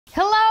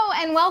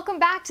and welcome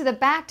back to the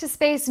Back to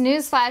Space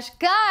Newsflash.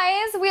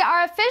 Guys, we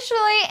are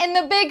officially in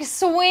the big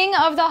swing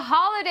of the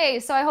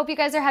holidays, so I hope you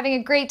guys are having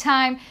a great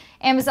time.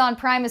 Amazon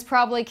Prime is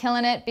probably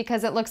killing it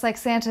because it looks like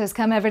Santa has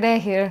come every day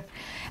here.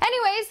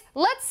 Anyways,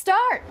 let's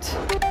start.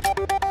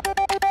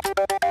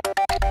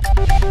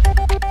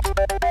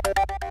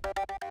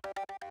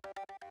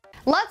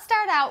 Let's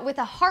start out with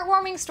a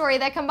heartwarming story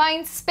that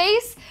combines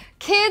space,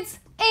 kids,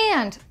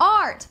 and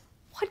art.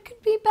 What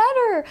could be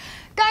better?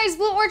 Guys,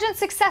 Blue Origin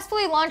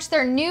successfully launched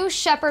their new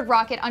Shepard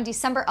rocket on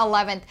December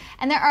 11th,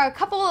 and there are a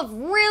couple of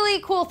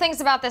really cool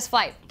things about this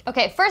flight.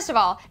 Okay, first of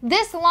all,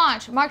 this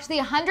launch marked the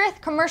 100th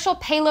commercial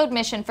payload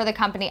mission for the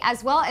company,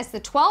 as well as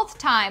the 12th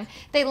time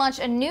they launched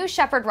a new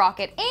Shepard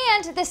rocket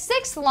and the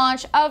 6th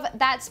launch of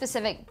that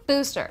specific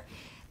booster.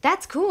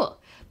 That's cool.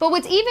 But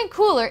what's even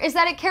cooler is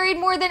that it carried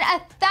more than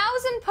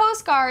 1,000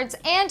 postcards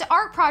and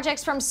art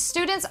projects from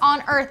students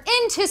on Earth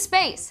into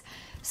space.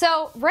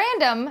 So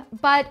random,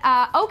 but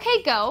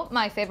OK Go,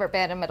 my favorite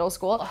band in middle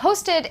school,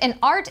 hosted an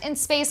art in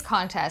space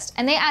contest,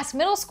 and they asked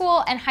middle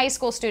school and high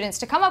school students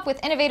to come up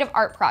with innovative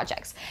art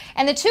projects.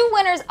 And the two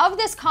winners of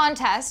this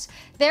contest,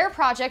 their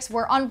projects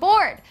were on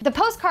board. The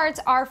postcards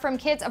are from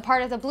kids a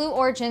part of the Blue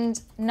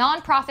Origin's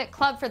nonprofit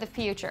Club for the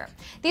Future.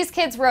 These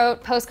kids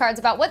wrote postcards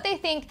about what they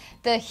think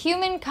the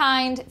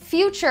humankind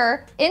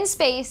future in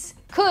space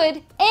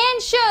could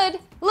and should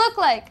look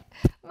like.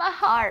 My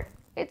heart.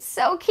 It's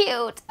so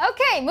cute.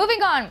 Okay,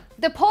 moving on.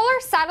 The Polar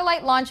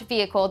Satellite Launch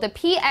Vehicle, the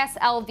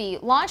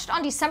PSLV, launched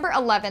on December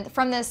 11th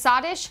from the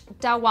Satish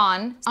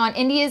Dhawan on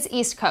India's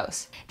east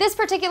coast. This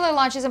particular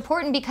launch is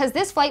important because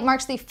this flight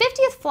marks the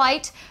 50th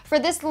flight for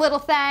this little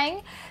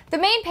thing. The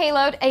main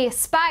payload, a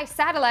spy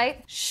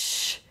satellite,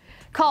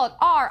 called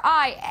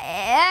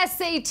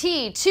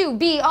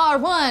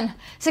RISAT-2BR1,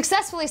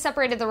 successfully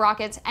separated the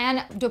rockets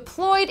and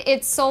deployed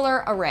its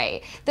solar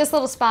array. This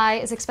little spy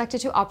is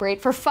expected to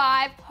operate for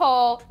 5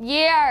 whole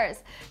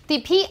years.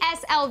 The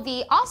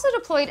PSLV also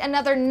deployed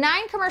another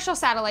 9 commercial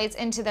satellites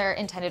into their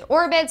intended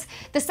orbits.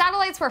 The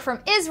satellites were from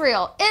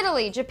Israel,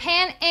 Italy,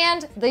 Japan,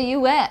 and the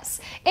US.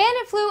 And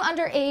it flew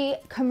under a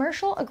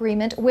commercial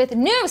agreement with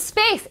New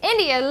Space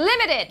India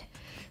Limited.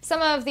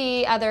 Some of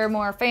the other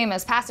more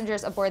famous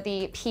passengers aboard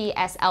the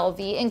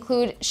PSLV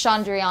include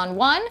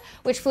Chandrayaan-1,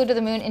 which flew to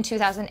the moon in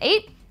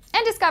 2008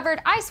 and discovered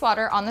ice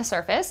water on the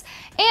surface,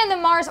 and the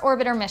Mars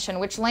Orbiter mission,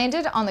 which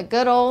landed on the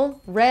good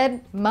old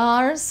red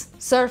Mars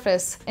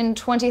surface in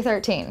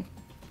 2013.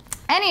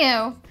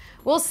 Anywho,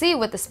 we'll see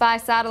what the spy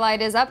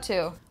satellite is up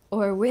to.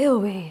 Or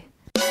will we?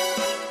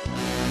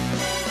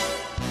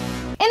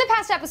 In the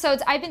past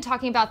episodes, I've been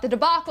talking about the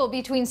debacle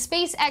between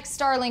SpaceX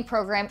Starlink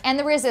program and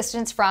the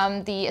resistance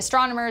from the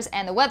astronomers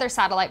and the weather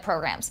satellite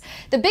programs.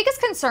 The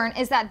biggest concern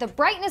is that the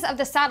brightness of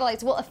the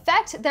satellites will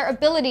affect their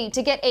ability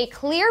to get a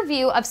clear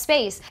view of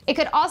space. It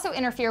could also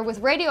interfere with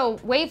radio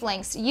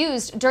wavelengths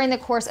used during the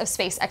course of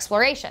space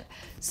exploration.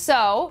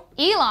 So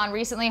Elon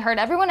recently heard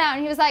everyone out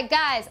and he was like,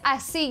 guys, I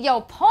see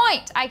your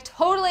point. I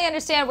totally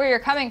understand where you're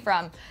coming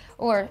from.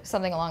 Or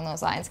something along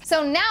those lines.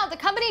 So now the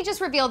company just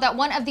revealed that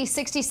one of the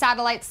 60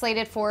 satellites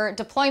slated for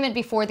deployment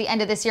before the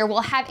end of this year will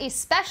have a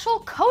special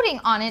coating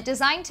on it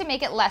designed to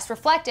make it less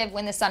reflective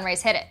when the sun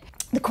rays hit it.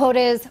 The quote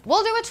is,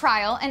 "We'll do a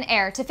trial and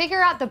error to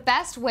figure out the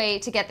best way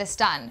to get this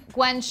done,"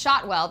 Gwen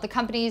Shotwell, the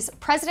company's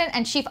president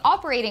and chief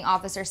operating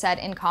officer, said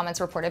in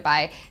comments reported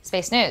by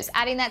Space News,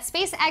 adding that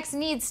SpaceX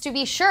needs to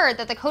be sure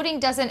that the coating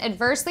doesn't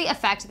adversely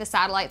affect the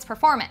satellite's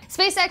performance.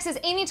 SpaceX is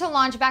aiming to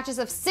launch batches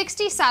of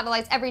 60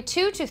 satellites every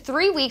 2 to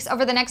 3 weeks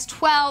over the next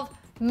 12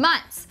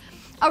 months.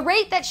 A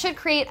rate that should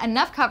create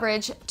enough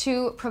coverage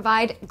to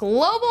provide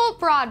global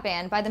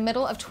broadband by the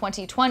middle of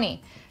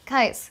 2020.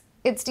 Guys,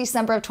 it's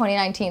December of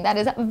 2019. That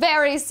is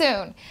very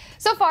soon.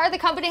 So far, the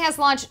company has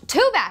launched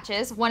 2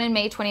 batches, one in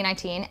May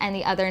 2019 and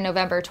the other in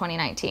November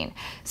 2019.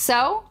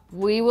 So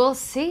we will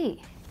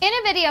see. In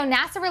a video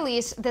NASA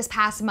released this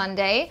past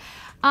Monday,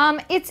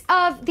 it's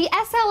of the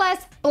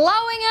SLS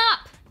blowing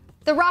up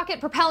the rocket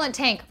propellant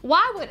tank.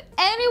 Why would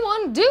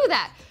anyone do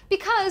that?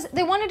 Because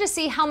they wanted to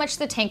see how much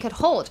the tank could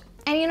hold.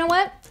 And you know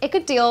what? It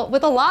could deal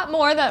with a lot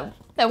more than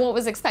what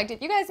was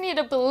expected. You guys need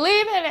to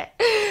believe in it.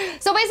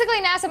 So basically,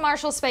 NASA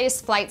Marshall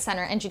Space Flight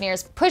Center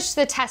engineers pushed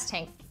the test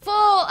tank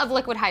full of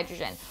liquid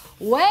hydrogen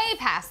way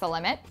past the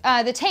limit.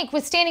 The tank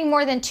withstanding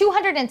more than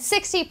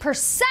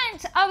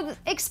 260% of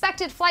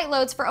expected flight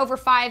loads for over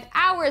 5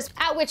 hours,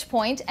 at which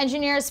point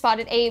engineers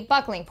spotted a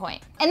buckling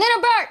point. And then a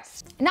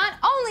burst! Not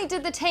only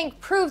did the tank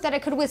prove that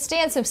it could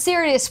withstand some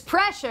serious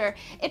pressure,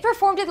 it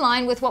performed in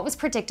line with what was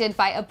predicted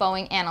by a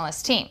Boeing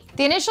analyst team.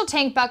 The initial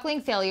tank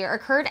buckling failure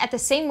occurred at the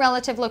same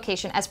relative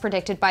location as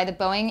predicted by the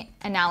Boeing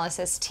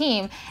analysis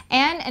team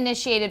and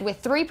initiated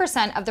with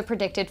 3% of the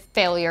predicted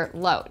failure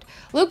load.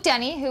 Luke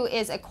Denny, who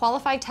is a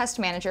qualified test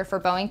manager for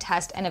Boeing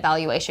Test and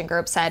Evaluation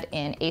Group, said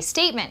in a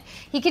statement.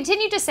 He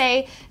continued to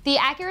say, "The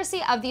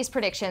accuracy of these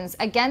predictions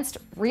against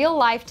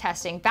real-life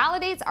testing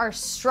validates our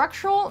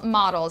structural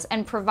models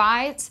and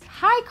provides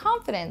high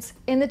confidence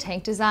in the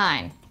tank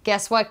design."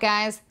 Guess what,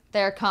 guys?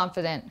 They're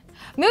confident.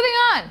 Moving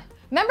on.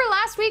 Remember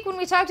last week when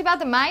we talked about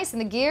the mice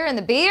and the gear and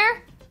the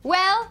beer?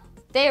 Well,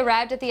 they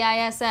arrived at the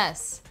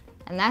ISS.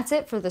 And that's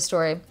it for the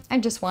story. I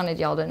just wanted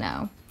y'all to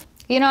know.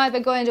 You know, I've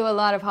been going to a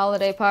lot of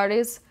holiday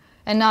parties,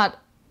 and not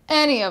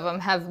any of them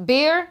have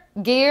beer,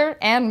 gear,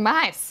 and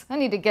mice. I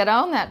need to get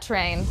on that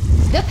train.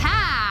 The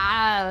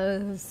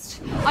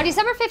past. On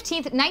December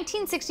 15th,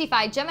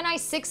 1965, Gemini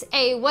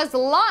 6A was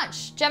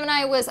launched.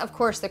 Gemini was, of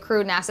course, the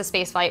crewed NASA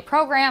spaceflight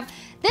program.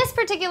 This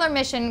particular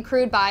mission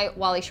crewed by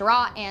Wally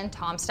Schirra and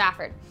Tom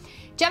Stafford.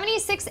 Gemini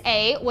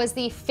 6A was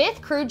the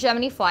 5th crewed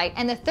Gemini flight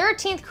and the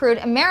 13th crewed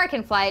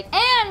American flight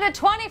and the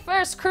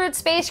 21st crewed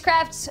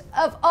spacecraft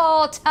of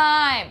all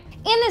time.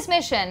 In this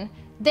mission,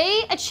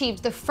 they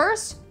achieved the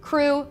first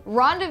crew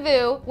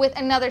rendezvous with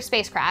another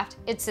spacecraft,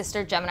 its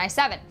sister Gemini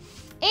 7.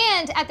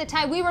 And at the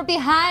time, we were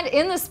behind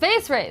in the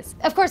space race.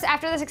 Of course,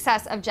 after the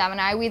success of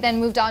Gemini, we then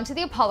moved on to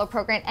the Apollo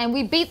program and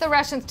we beat the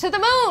Russians to the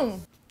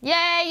moon.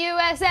 Yay,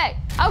 USA.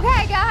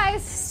 Okay,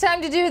 guys, it's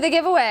time to do the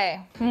giveaway.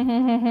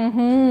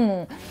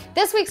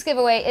 This week's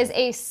giveaway is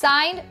a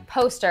signed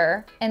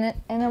poster, an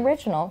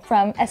original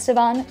from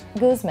Esteban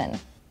Guzman.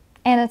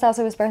 And it's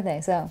also his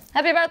birthday, so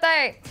happy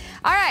birthday.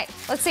 All right,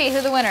 let's see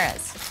who the winner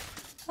is.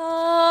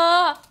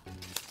 Oh,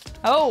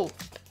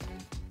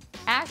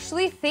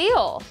 Ashley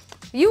Thiel.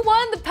 You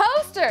won the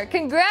poster!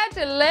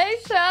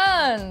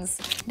 Congratulations!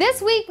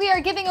 This week we are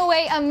giving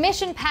away a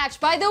mission patch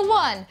by the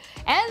one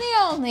and the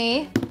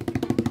only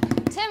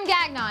Tim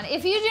Gagnon.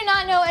 If you do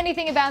not know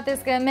anything about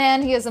this guy,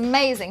 man, he is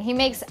amazing. He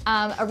makes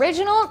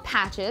original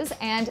patches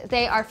and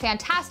they are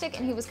fantastic,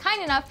 and he was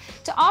kind enough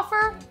to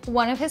offer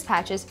one of his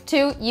patches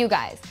to you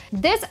guys.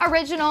 This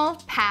original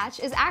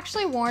patch is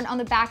actually worn on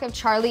the back of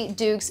Charlie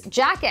Duke's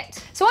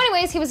jacket. So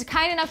anyways, he was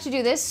kind enough to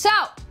do this. So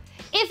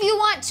if you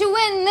want to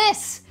win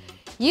this,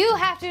 you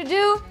have to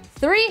do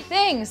 3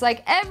 things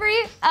like every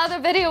other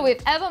video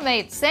we've ever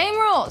made. Same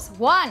rules.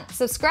 1,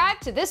 subscribe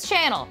to this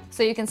channel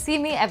so you can see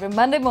me every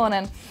Monday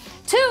morning.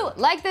 2,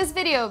 like this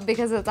video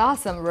because it's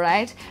awesome,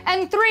 right?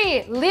 And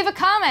 3, leave a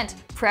comment,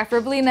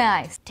 preferably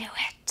nice. Do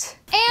it.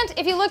 And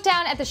if you look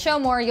down at the show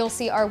more, you'll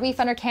see our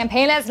WeFunder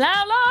campaign is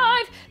now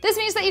live. This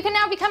means that you can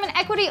now become an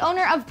equity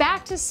owner of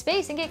Back to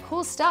Space and get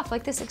cool stuff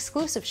like this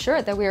exclusive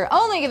shirt that we are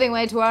only giving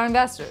away to our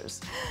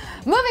investors.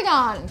 Moving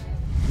on.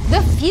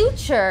 The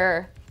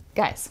future.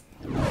 Guys,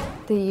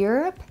 the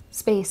Europe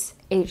Space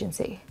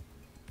Agency,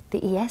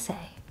 the ESA,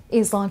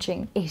 is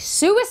launching a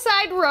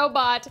suicide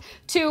robot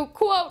to,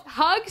 quote,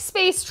 hug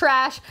space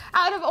trash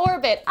out of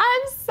orbit.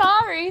 I'm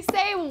sorry,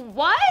 say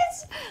what?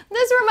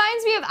 This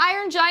reminds me of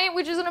Iron Giant,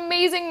 which is an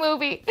amazing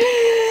movie.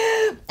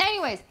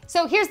 Anyways,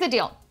 so here's the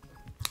deal.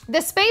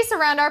 The space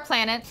around our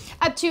planet,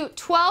 up to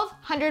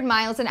 1,200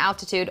 miles in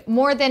altitude,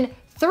 more than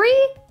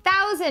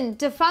 3,000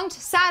 defunct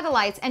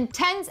satellites, and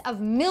tens of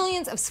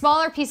millions of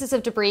smaller pieces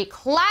of debris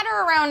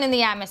clatter around in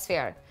the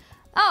atmosphere.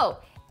 Oh,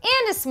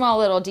 and a small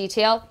little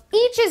detail,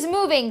 each is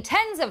moving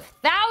tens of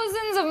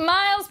thousands of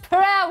miles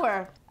per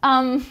hour.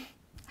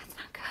 That's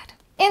not good.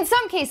 In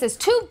some cases,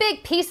 2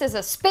 big pieces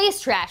of space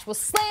trash will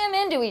slam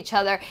into each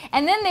other,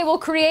 and then they will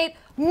create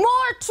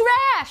more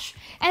trash.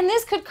 And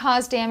this could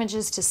cause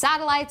damages to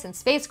satellites and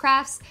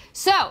spacecrafts.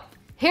 So,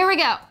 here we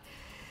go.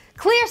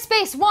 Clear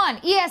Space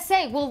One,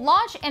 ESA, will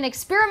launch an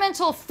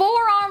experimental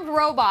 4-armed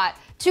robot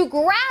to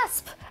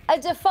grasp a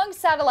defunct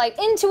satellite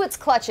into its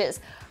clutches,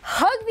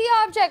 hug the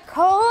object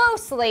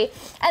closely,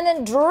 and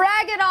then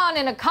drag it on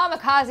in a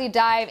kamikaze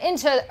dive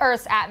into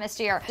Earth's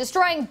atmosphere,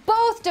 destroying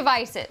both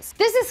devices.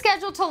 This is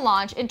scheduled to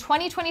launch in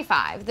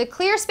 2025. The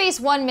Clear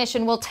Space One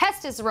mission will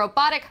test its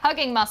robotic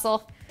hugging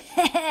muscle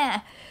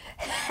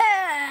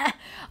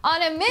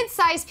on a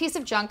mid-sized piece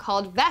of junk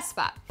called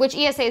Vespa, which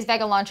ESA's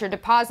Vega launcher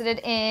deposited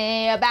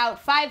in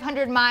about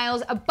 500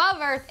 miles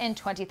above Earth in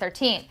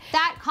 2013.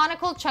 That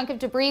conical chunk of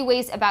debris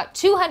weighs about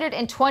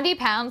 220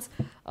 pounds,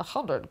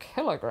 100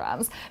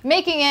 kilograms,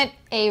 making it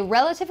a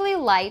relatively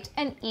light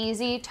and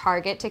easy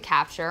target to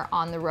capture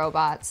on the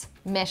robot's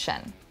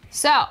mission.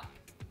 So,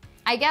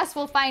 I guess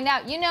we'll find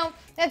out. You know,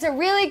 that's a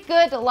really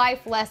good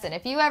life lesson.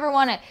 If you ever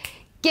want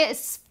to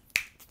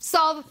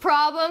solve a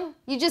problem,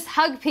 you just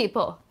hug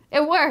people.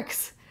 It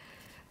works.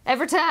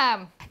 Every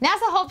time.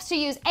 NASA hopes to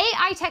use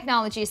AI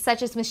technologies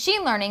such as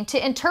machine learning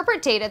to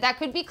interpret data that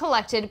could be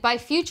collected by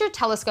future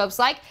telescopes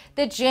like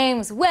the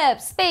James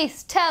Webb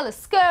Space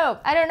Telescope.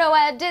 I don't know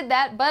why I did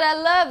that, but I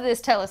love this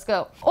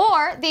telescope.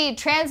 Or the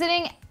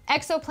Transiting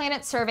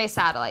Exoplanet Survey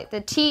Satellite,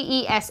 the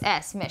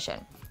TESS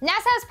mission.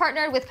 NASA has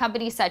partnered with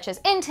companies such as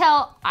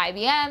Intel,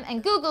 IBM,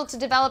 and Google to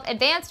develop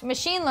advanced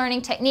machine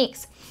learning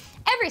techniques.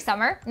 Every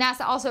summer,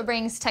 NASA also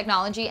brings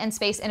technology and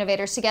space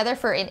innovators together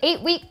for an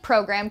 8-week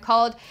program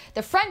called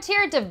the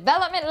Frontier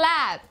Development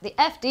Lab, the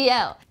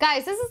FDL.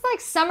 Guys, this is like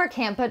summer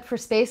camp, but for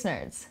space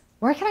nerds.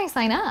 Where can I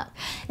sign up?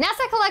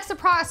 NASA collects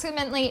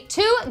approximately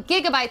 2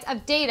 gigabytes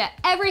of data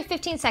every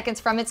 15 seconds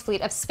from its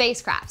fleet of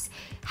spacecrafts.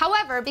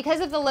 However,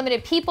 because of the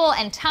limited people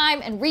and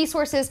time and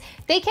resources,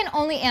 they can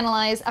only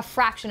analyze a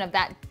fraction of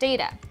that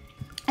data.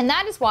 And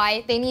that is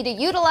why they need to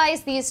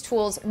utilize these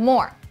tools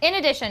more. In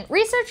addition,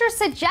 researchers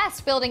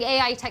suggest building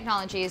AI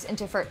technologies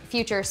into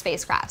future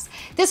spacecrafts.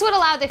 This would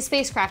allow the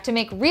spacecraft to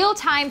make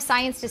real-time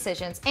science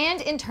decisions and,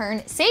 in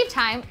turn, save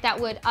time that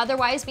would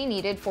otherwise be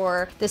needed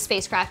for the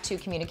spacecraft to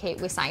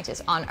communicate with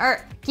scientists on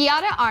Earth.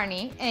 Giada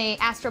Arni, an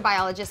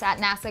astrobiologist at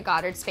NASA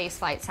Goddard Space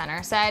Flight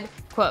Center, said,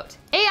 quote,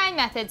 AI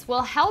methods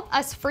will help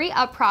us free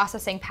up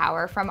processing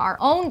power from our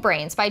own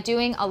brains by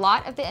doing a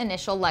lot of the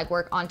initial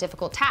legwork on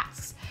difficult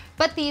tasks.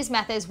 But these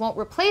methods won't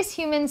replace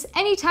humans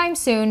anytime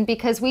soon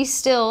because we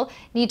still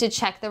need to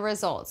check the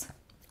results.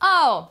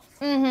 Oh,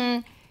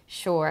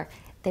 sure.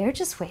 They're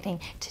just waiting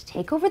to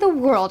take over the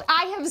world.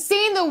 I have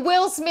seen the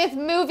Will Smith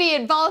movie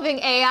involving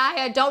AI.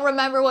 I don't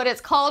remember what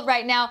it's called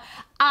right now.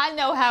 I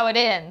know how it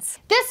ends.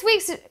 This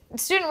week's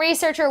student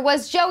researcher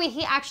was Joey.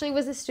 He actually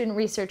was a student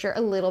researcher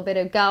a little bit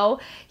ago.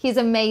 He's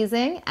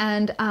amazing,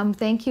 and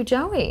thank you,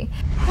 Joey.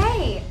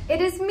 Hey,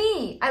 it is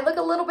me. I look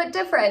a little bit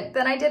different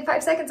than I did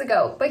 5 seconds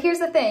ago, but here's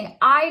the thing.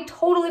 I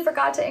totally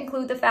forgot to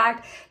include the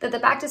fact that the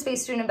Back to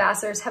Space student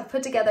ambassadors have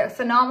put together a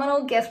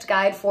phenomenal gift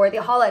guide for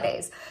the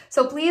holidays.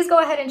 So please go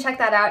ahead and check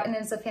that out, and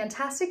it's a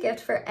fantastic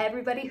gift for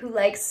everybody who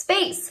likes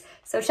space.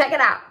 So check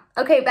it out.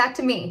 Okay, back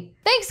to me.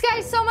 Thanks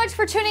guys so much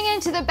for tuning in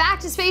to the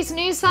Back to Space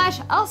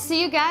Newsflash. I'll see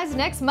you guys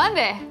next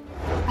Monday.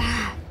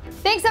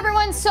 Thanks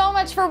everyone so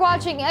much for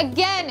watching.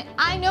 Again,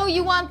 I know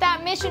you want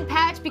that mission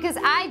patch because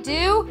I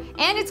do,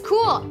 and it's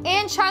cool,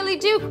 and Charlie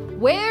Duke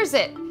wears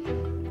it.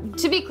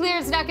 To be clear,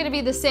 it's not gonna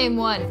be the same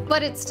one,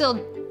 but it's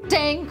still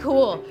dang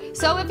cool.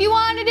 So if you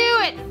want to do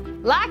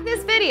it, like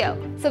this video,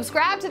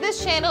 subscribe to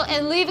this channel,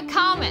 and leave a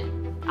comment.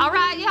 All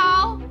right,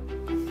 y'all?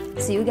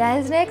 See you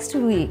guys next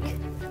week.